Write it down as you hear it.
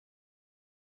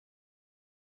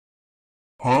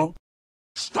Huh?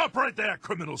 Stop right there,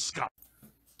 criminal scum!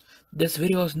 This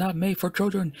video is not made for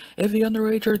children. If you're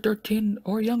underage or 13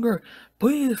 or younger,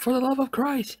 please, for the love of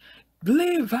Christ,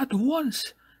 leave at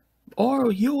once,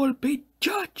 or you will be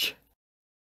judged.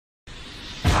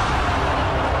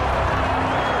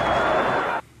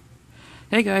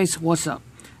 Hey guys, what's up?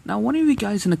 Now, one of you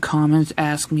guys in the comments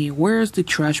asked me, where's the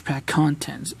trash pack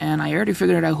contents? And I already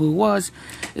figured out who it was.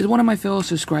 It's one of my fellow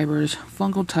subscribers,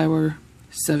 Funko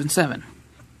Tyler77.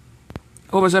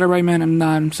 Oh, was that right, man?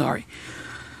 I'm sorry.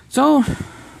 So,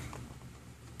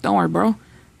 don't worry, bro.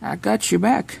 I got you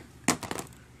back.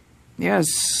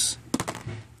 Yes.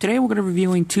 Today we're going to be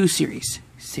reviewing two series.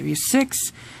 Series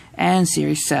 6 and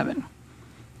Series 7.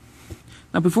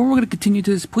 Now, before we're going to continue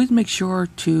this, please make sure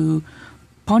to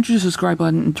punch the subscribe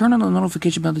button and turn on the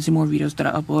notification bell to see more videos that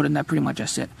I upload, and that pretty much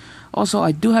that's it. Also,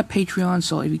 I do have Patreon,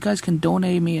 so if you guys can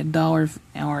donate me $1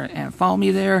 and follow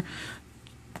me there,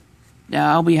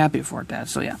 yeah, I'll be happy for that.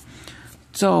 So yeah.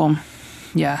 So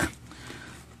yeah.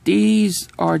 These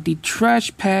are the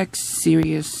Trash Pack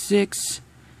Series 6,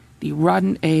 the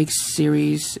Rotten Eggs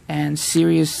series, and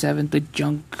Series 7, the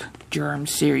Junk Germ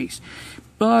series.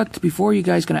 But before you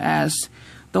guys gonna ask,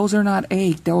 those are not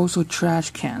eggs, they're also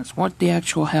trash cans. What the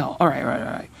actual hell?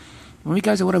 Alright. Let me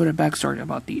guys a little bit of backstory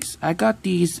about these. I got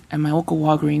these at my local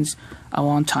Walgreens a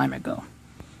long time ago.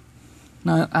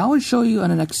 Now, I will show you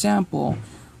an example.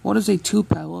 What does a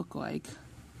 2-pack look like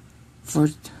for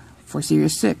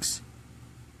Series 6?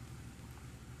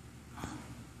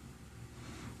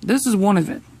 This is one of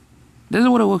it. This is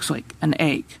what it looks like, an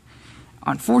egg.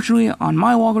 Unfortunately, on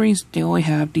my Walgreens, they only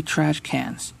have the trash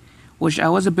cans, which I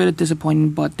was a bit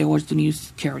disappointed, but there was the new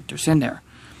characters in there.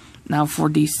 Now, for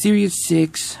the Series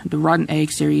 6, the Rotten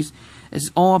Egg series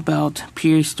is all about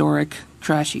prehistoric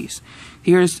trashies.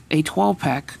 Here's a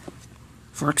 12-pack,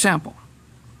 for example,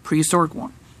 prehistoric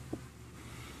one.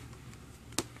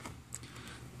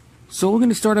 So we're going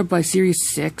to start up by Series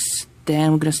 6,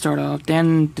 then we're going to start off,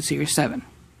 then the Series 7.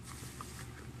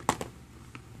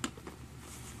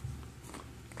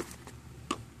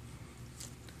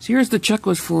 So here's the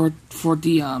checklist for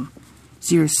the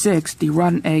Series 6, the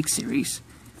Rotten Egg series.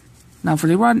 Now for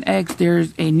the Rotten Eggs,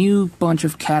 there's a new bunch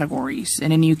of categories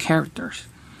and a new characters.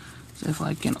 So if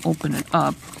I can open it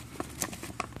up.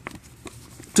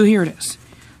 So here it is.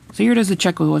 So here it is, the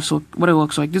checklist, what it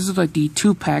looks like. This is like the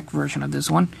 2-pack version of this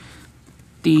one.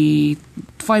 The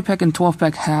 5-pack and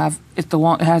 12-pack it has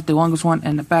the longest one,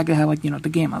 and the back it has like, the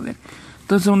game of it.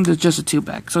 This one is just a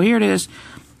 2-pack. So here it is,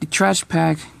 the Trash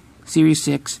Pack Series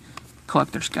 6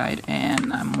 Collector's Guide,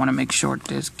 and I want to make sure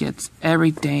this gets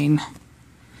everything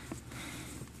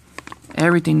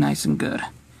nice and good.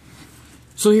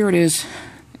 So here it is,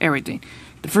 everything.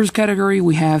 The first category,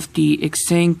 we have the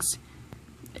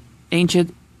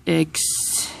Ancient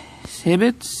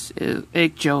Exhibits,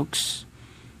 Egg Jokes.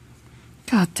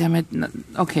 God damn it.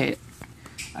 Okay,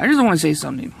 I just want to say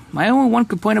something. My only one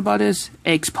complaint about this,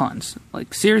 eggs puns.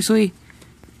 Like, seriously?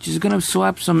 Just gonna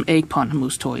swap some egg pun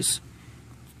moose toys.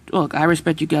 Look, I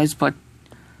respect you guys, but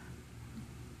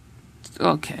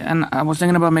okay, and I was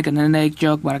thinking about making an egg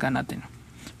joke, but I got nothing.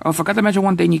 Oh, I forgot to mention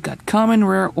one thing. You got common,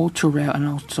 rare, ultra rare, and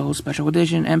also special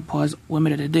edition, and plus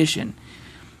limited edition.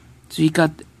 So you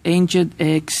got ancient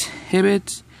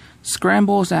exhibits,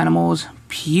 scrambles animals,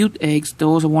 pewt eggs.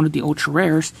 Those are one of the ultra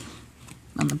rares.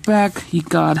 On the back, you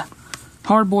got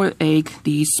hard-boiled egg,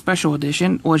 the special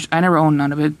edition, which I never owned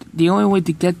none of it. The only way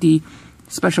to get the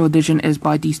special edition is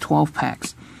by these 12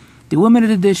 packs. The limited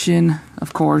edition,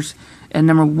 of course, and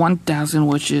number 1000,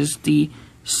 which is the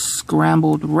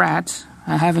scrambled rat.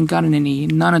 I haven't gotten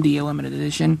none of the limited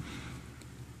edition.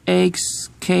 Eggs,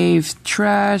 cave,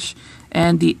 trash,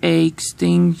 and the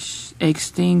extinct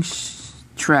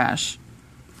trash.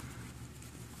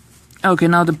 Okay,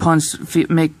 now the puns feel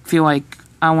like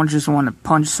I just want to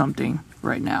punch something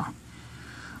right now.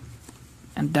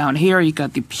 And down here you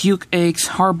got the puke eggs,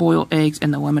 hard-boiled eggs,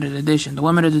 and the limited edition. The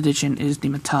limited edition is the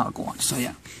metallic one. So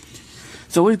yeah.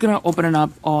 So we're gonna open it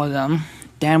up all of them.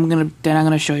 Then I'm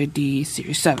gonna show you the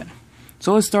Series 7.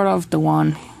 So let's start off the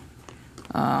one.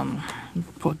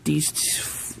 Put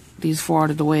these 4 out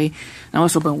of the way. Now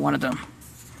let's open one of them.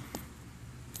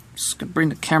 Just gonna bring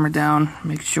the camera down,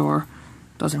 make sure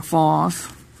it doesn't fall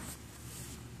off.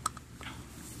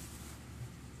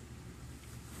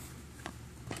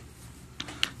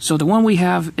 So the one we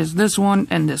have is this one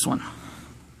and this one.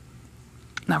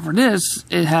 Now for this,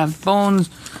 it has bones,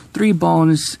 3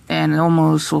 bones, and it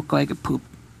almost looks like a poop.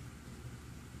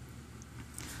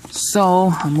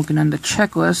 So I'm looking at the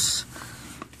checklist.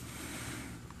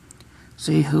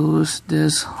 See who's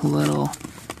this little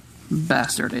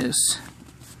bastard is.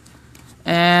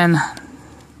 And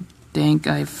think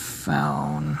I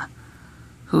found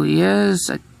who he is.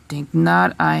 I think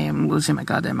not. I am losing my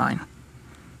goddamn mind.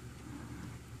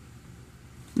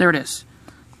 There it is.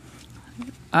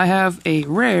 I have a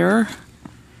rare.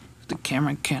 The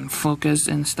camera can focus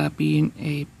and stop being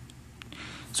a.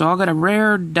 So I got a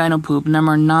rare Dino Poop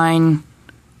number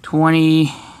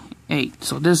 928.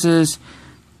 So this is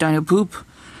Dino Poop.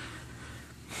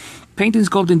 Painting,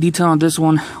 sculpting, detail on this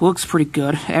one looks pretty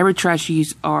good. Every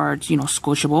trashies are,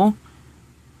 squishable.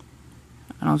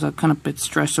 I know it's kind of a bit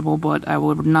stressable, but I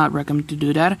would not recommend to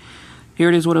do that. Here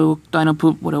it is, what Dino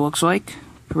Poop, what it looks like.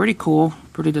 Pretty cool,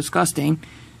 pretty disgusting.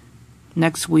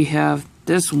 Next we have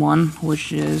this one,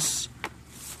 which is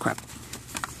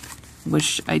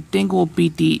which I think will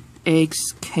beat the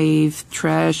X Cave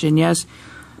Trash. And yes,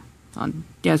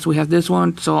 we have this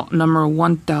one. So number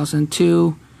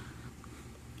 1002,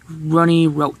 Runny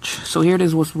Roach. So here it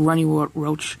is with Runny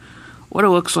Roach, what it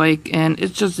looks like, and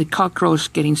it's just a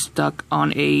cockroach getting stuck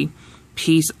on a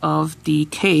piece of the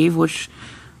cave, which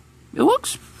it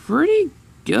looks pretty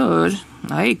good.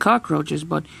 I hate cockroaches,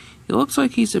 but it looks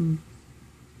like he's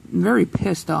very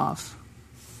pissed off.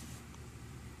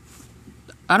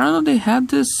 I don't know if they had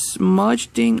this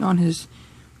smudge thing on his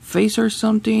face or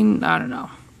something. I don't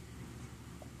know.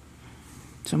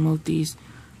 So move these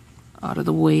out of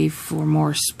the way for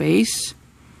more space.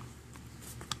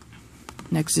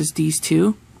 Next is these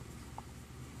two.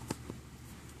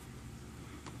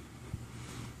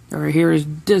 Right here is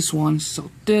this one.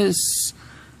 So this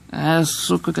looks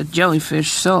like a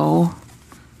jellyfish. So,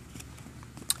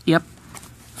 yep.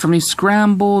 From these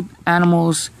scrambled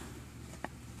animals,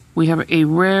 we have a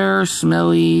rare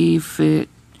smelly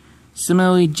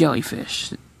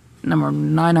jellyfish, number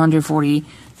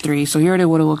 943. So here it is,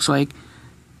 what it looks like.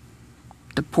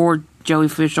 The poor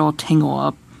jellyfish all tangled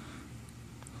up.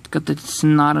 Got the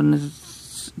snot on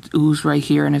his ooze right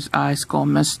here, and his eyes all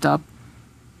messed up.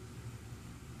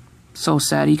 So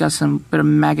sad. He got some bit of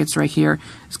maggots right here.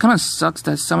 It kind of sucks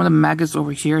that some of the maggots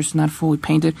over here is not fully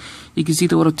painted. You can see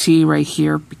the little T right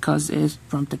here because it's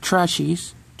from the trash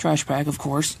bag, of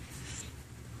course.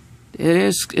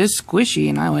 It's squishy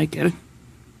and I like it.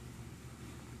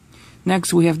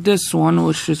 Next we have this one,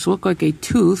 which just looks like a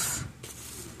tooth.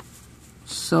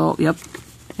 So yep,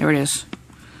 there it is.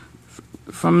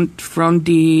 From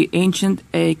the ancient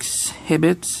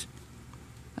exhibits.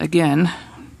 Again,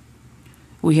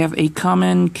 we have a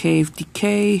common cave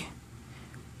decay,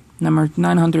 number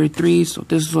 903. So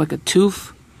this is like a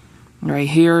tooth. Right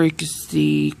here, you can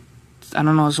see, I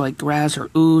don't know, it's like grass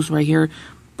or ooze right here.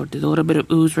 But there's a little bit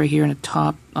of ooze right here in the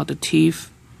top of the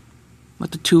teeth.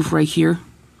 With the tooth right here.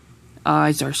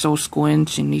 Eyes are so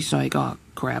squinch and he's like, oh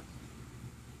crap.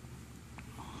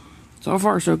 So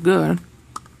far so good.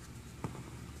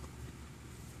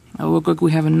 Now look like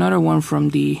we have another one from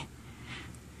the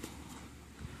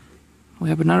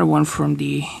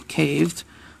cave.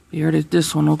 Here it is.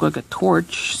 This one looks like a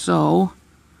torch. So,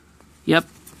 yep,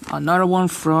 another one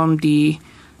from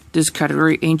this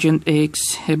category, ancient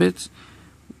exhibits.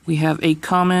 We have a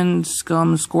common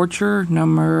scum scorcher,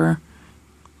 number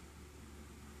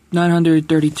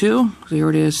 932. So here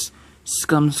it is,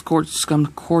 scum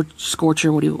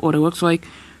scorcher. What it looks like.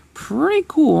 Pretty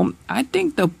cool. I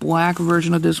think the black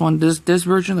version of this one, this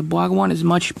version, the black one, is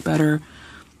much better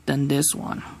than this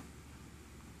one.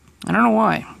 I don't know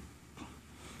why.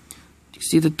 You can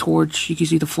see the torch, you can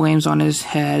see the flames on his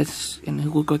head, and it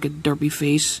looked like a derpy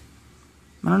face.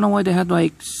 I don't know why they had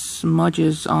like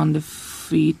smudges on the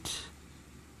feet.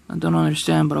 I don't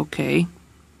understand, but okay.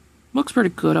 Looks pretty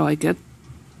good, I like it.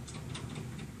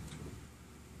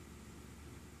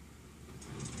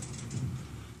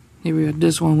 Here we have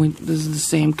this one. This is the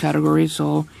same category,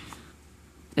 so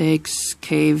X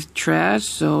Cave Trash.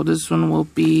 So this one will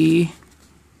be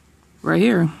right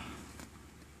here.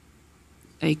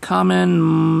 A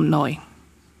common Noi.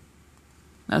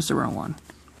 That's the wrong one.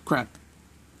 Crap.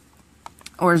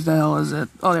 Where's the hell is it?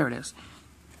 Oh, there it is.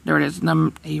 There it is.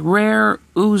 A rare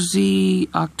Oozy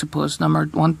Octopus, number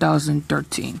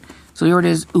 1013. So here it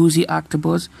is, Oozy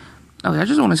Octopus. Okay, I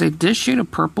just want to say this shade of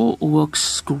purple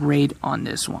looks great on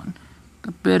this one.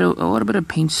 A little bit of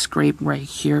paint scrape right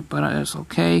here, but it's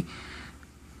okay.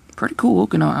 Pretty cool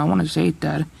looking. I want to say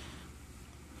that.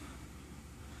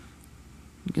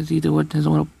 You can see there's a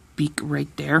little beak right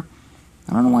there.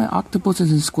 I don't know why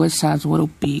octopuses and squids have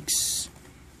little beaks.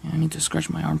 I need to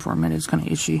scratch my arm for a minute. It's kind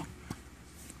of itchy.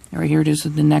 Right here it is,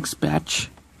 the next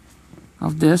batch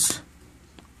of this.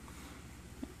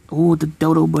 Ooh, the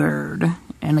dodo bird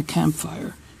and a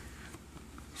campfire.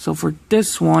 So for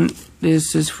this one,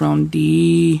 this is from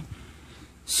the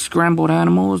scrambled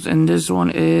animals, and this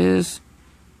one is,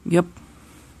 yep,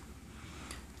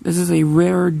 This is a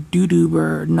rare Doodoo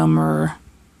bird number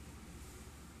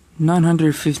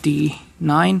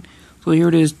 959. So here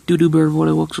it is, Doodoo bird,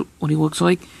 what he looks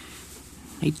like.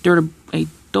 A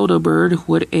dodo bird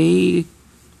with a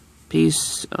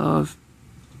piece of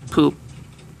poop.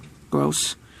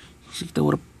 Gross. You see the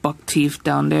little buck teeth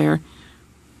down there.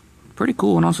 Pretty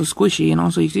cool and also squishy, and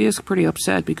also you see it's pretty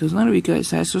upset because none of you guys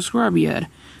has subscribed yet.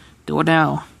 Do it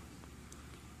now.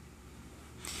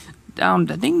 I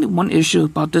think the one issue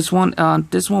about this one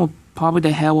will probably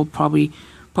the hair will probably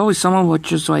someone would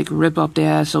just like rip up the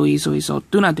ass so easily, so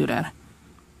do not do that.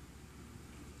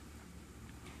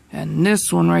 And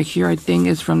this one right here, I think,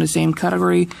 is from the same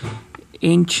category.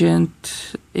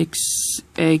 Ancient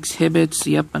exhibits.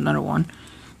 Yep, another one.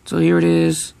 So here it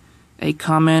is. A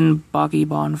common boggy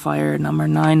bonfire, number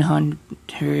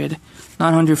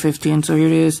 915. So here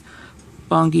it is.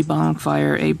 Boggy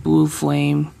bonfire, a blue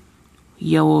flame,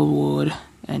 yellow wood,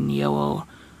 and yellow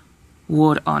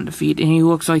wood on the feet. And he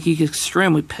looks like he's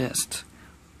extremely pissed.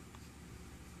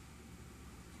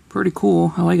 Pretty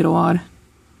cool. I like it a lot.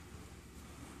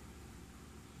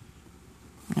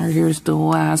 And here's the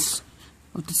last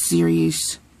of the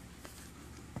series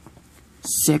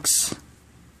 6.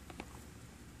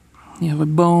 You have a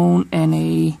bone and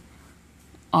a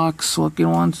ox looking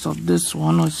one. So this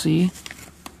one, let's see.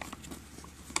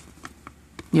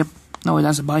 Yep. No,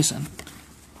 that's a bison.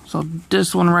 So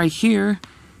this one right here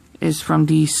is from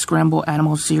the Scramble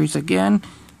Animal series again.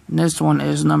 And this one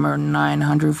is number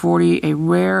 940, a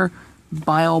rare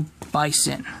bile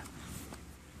bison.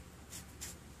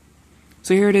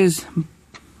 So here it is,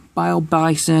 bile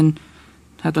bison.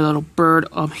 Have the little bird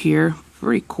up here.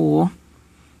 Very cool.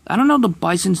 I don't know if the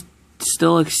bison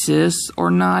still exists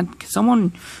or not. Could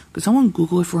someone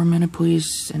Google it for a minute,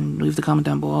 please, and leave the comment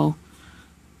down below.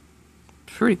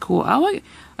 Pretty cool. I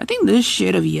think this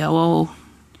shade of yellow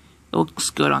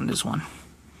looks good on this one.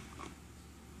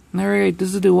 Alright,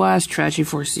 this is the last trashy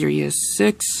for series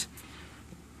 6,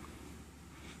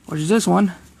 which is this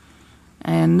one.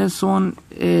 And this one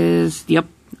is, yep,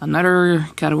 another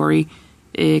category,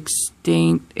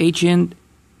 ancient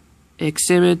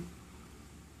exhibit,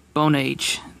 bone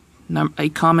age. A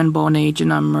common bone age,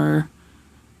 number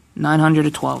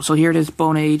 912. So here it is,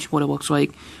 bone age, what it looks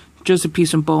like. Just a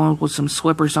piece of bone with some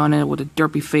slippers on it with a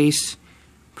derpy face.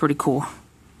 Pretty cool.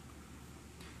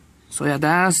 So yeah,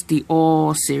 that's the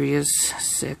all series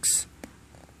 6.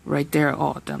 Right there,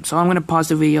 all of them. So I'm going to pause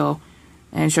the video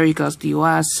and show you guys the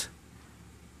last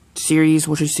series,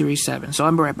 which is series 7. So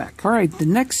I'll be right back. Alright, the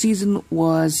next season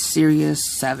was series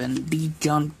 7, the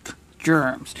Junk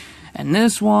Germs. And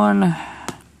this one,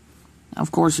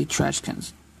 of course, a trash can.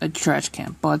 But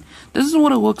this is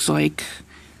what it looks like.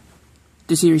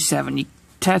 The series 7, the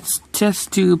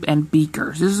test tube and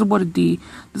beakers. This is what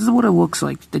it looks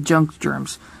like. The junk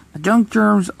germs. The junk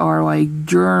germs are like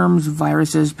germs,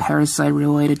 viruses, parasite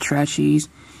related trashies.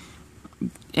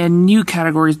 And new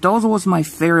categories. Those was my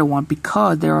favorite one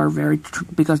because they are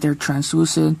because they're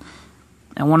translucent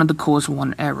and one of the coolest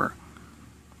one ever.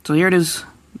 So here it is,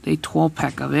 a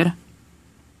 12-pack of it.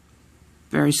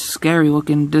 Very scary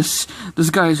looking. This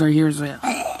guy's right here is like.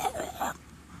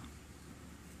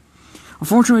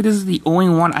 Unfortunately, this is the only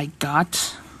one I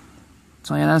got.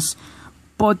 So yeah,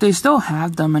 but they still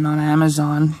have them on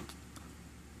Amazon.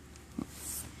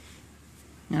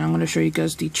 And I'm going to show you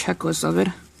guys the checklist of it.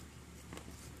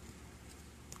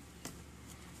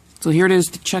 So here it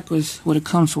is, the checklist, what it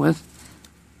comes with.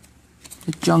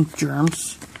 The junk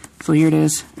germs. So here it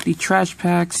is, the Trash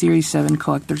Pack Series 7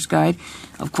 Collector's Guide.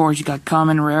 Of course, you got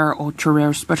Common, Rare, Ultra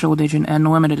Rare, Special Edition,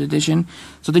 and Limited Edition.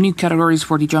 So the new categories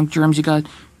for the junk germs, you got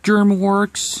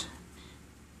Germworks,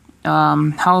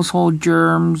 Household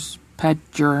Germs, Pet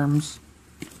Germs,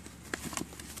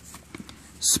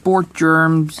 Sport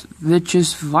Germs,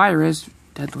 Vicious Virus,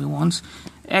 deadly ones,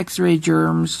 X-Ray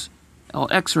Germs,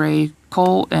 X-Ray,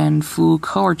 Coal and Flu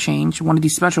Color Change, one of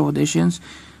these special editions.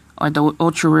 The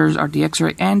Ultra Rares are the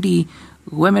X-Ray and the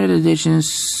Limited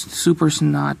Editions Super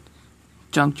Snot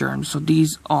Junk Germs. So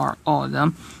these are all of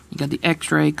them. You got the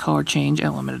X-Ray, Color Change,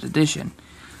 and Limited Edition.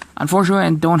 Unfortunately,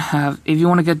 I don't have. If you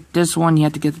want to get this one, you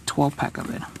have to get the 12-pack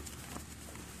of it.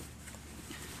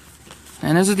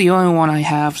 And this is the only one I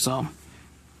have, so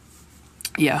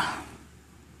yeah.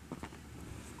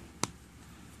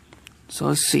 So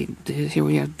let's see. Here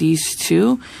we have these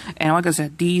two, and like I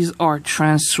said, these are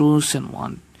translucent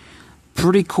ones.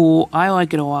 Pretty cool. I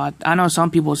like it a lot. I know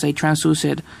some people say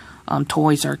translucent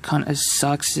toys are kind of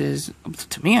sucks.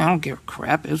 To me, I don't give a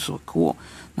crap. It's so cool.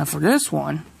 Now for this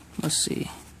one, let's see.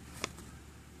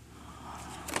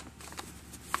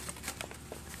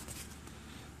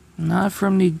 Not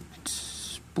from the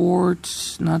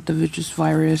Sports, not the vicious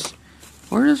virus.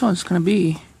 Where this one's gonna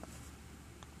be?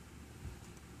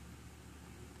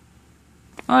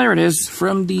 Oh, there it is.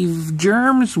 From the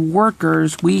germs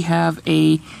workers, we have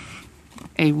a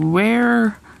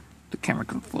rare. The camera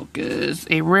can focus.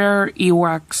 A rare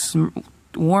earwax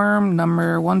worm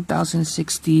number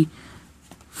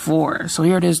 1064. So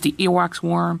here it is, the earwax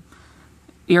worm.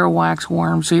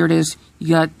 So here it is. He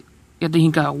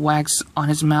got wax on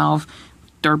his mouth,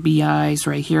 derpy eyes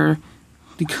right here.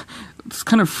 It's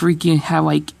kind of freaky. Have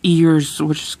like ears,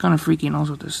 which is kind of freaky and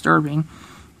also disturbing.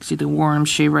 See the worm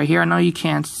shape right here. I know you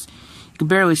can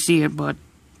barely see it, but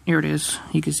here it is.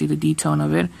 You can see the detail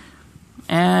of it.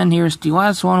 And here's the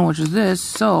last one, which is this.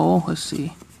 So let's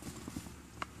see.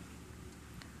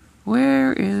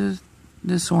 Where is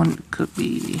this one? Could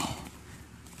be.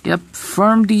 Yep,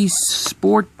 from the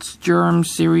sports germ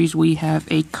series, we have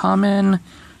a common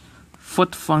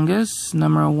foot fungus,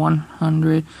 number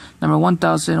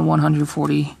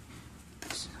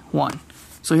 1141.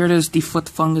 So here it is, the foot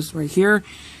fungus right here.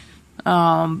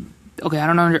 Okay, I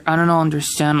don't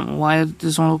understand why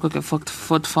this one look like a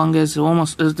foot fungus.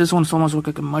 This one's almost look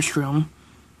like a mushroom.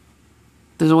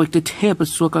 There's like the tip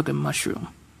is look like a mushroom.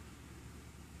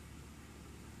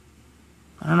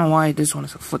 I don't know why this one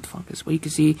is a foot fungus, but you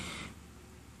can see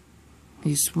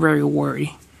he's very worried.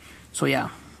 So yeah.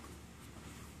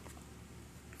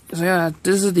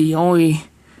 This is the only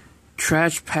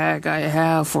trash pack I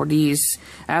have for these.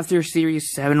 After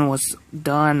Series 7 was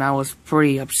done, I was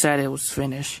pretty upset it was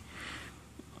finished.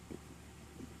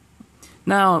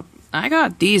 Now, I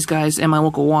got these guys in my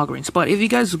local Walgreens, but if you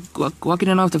guys are lucky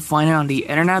enough to find it on the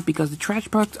internet, because the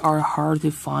trash packs are hard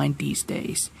to find these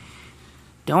days.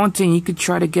 The only thing you could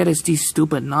try to get is these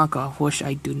stupid knockoff, which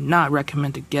I do not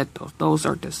recommend to get those. Those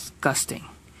are disgusting.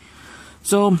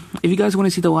 So, if you guys want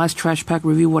to see the last trash pack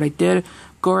review, what I did,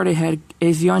 go right ahead.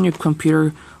 If you're on your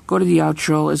computer, go to the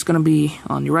outro. It's going to be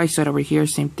on the right side over here.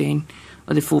 Same thing,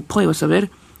 with the full playlist of it.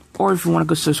 Or if you want to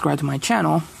go subscribe to my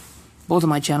channel, both of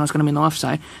my channels are going to be on the left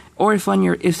side. Or if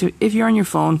you're on your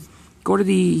phone, go to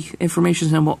the information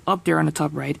symbol up there on the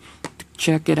top right.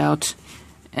 Check it out.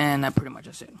 And that pretty much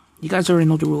is it. You guys already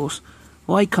know the rules.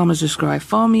 Like, comment, subscribe.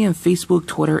 Follow me on Facebook,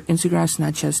 Twitter, Instagram,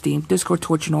 Snapchat, Steam, Discord,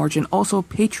 Twitch, and Origin. Also,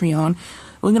 Patreon.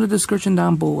 Link in the description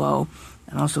down below.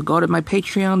 And also, go to my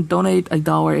Patreon. Donate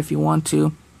 $1 if you want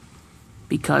to.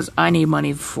 Because I need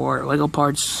money for Lego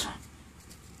parts.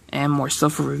 And more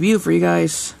stuff for review for you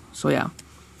guys. So, yeah.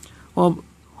 Well,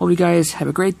 hope you guys have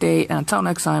a great day. And until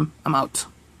next time, I'm out.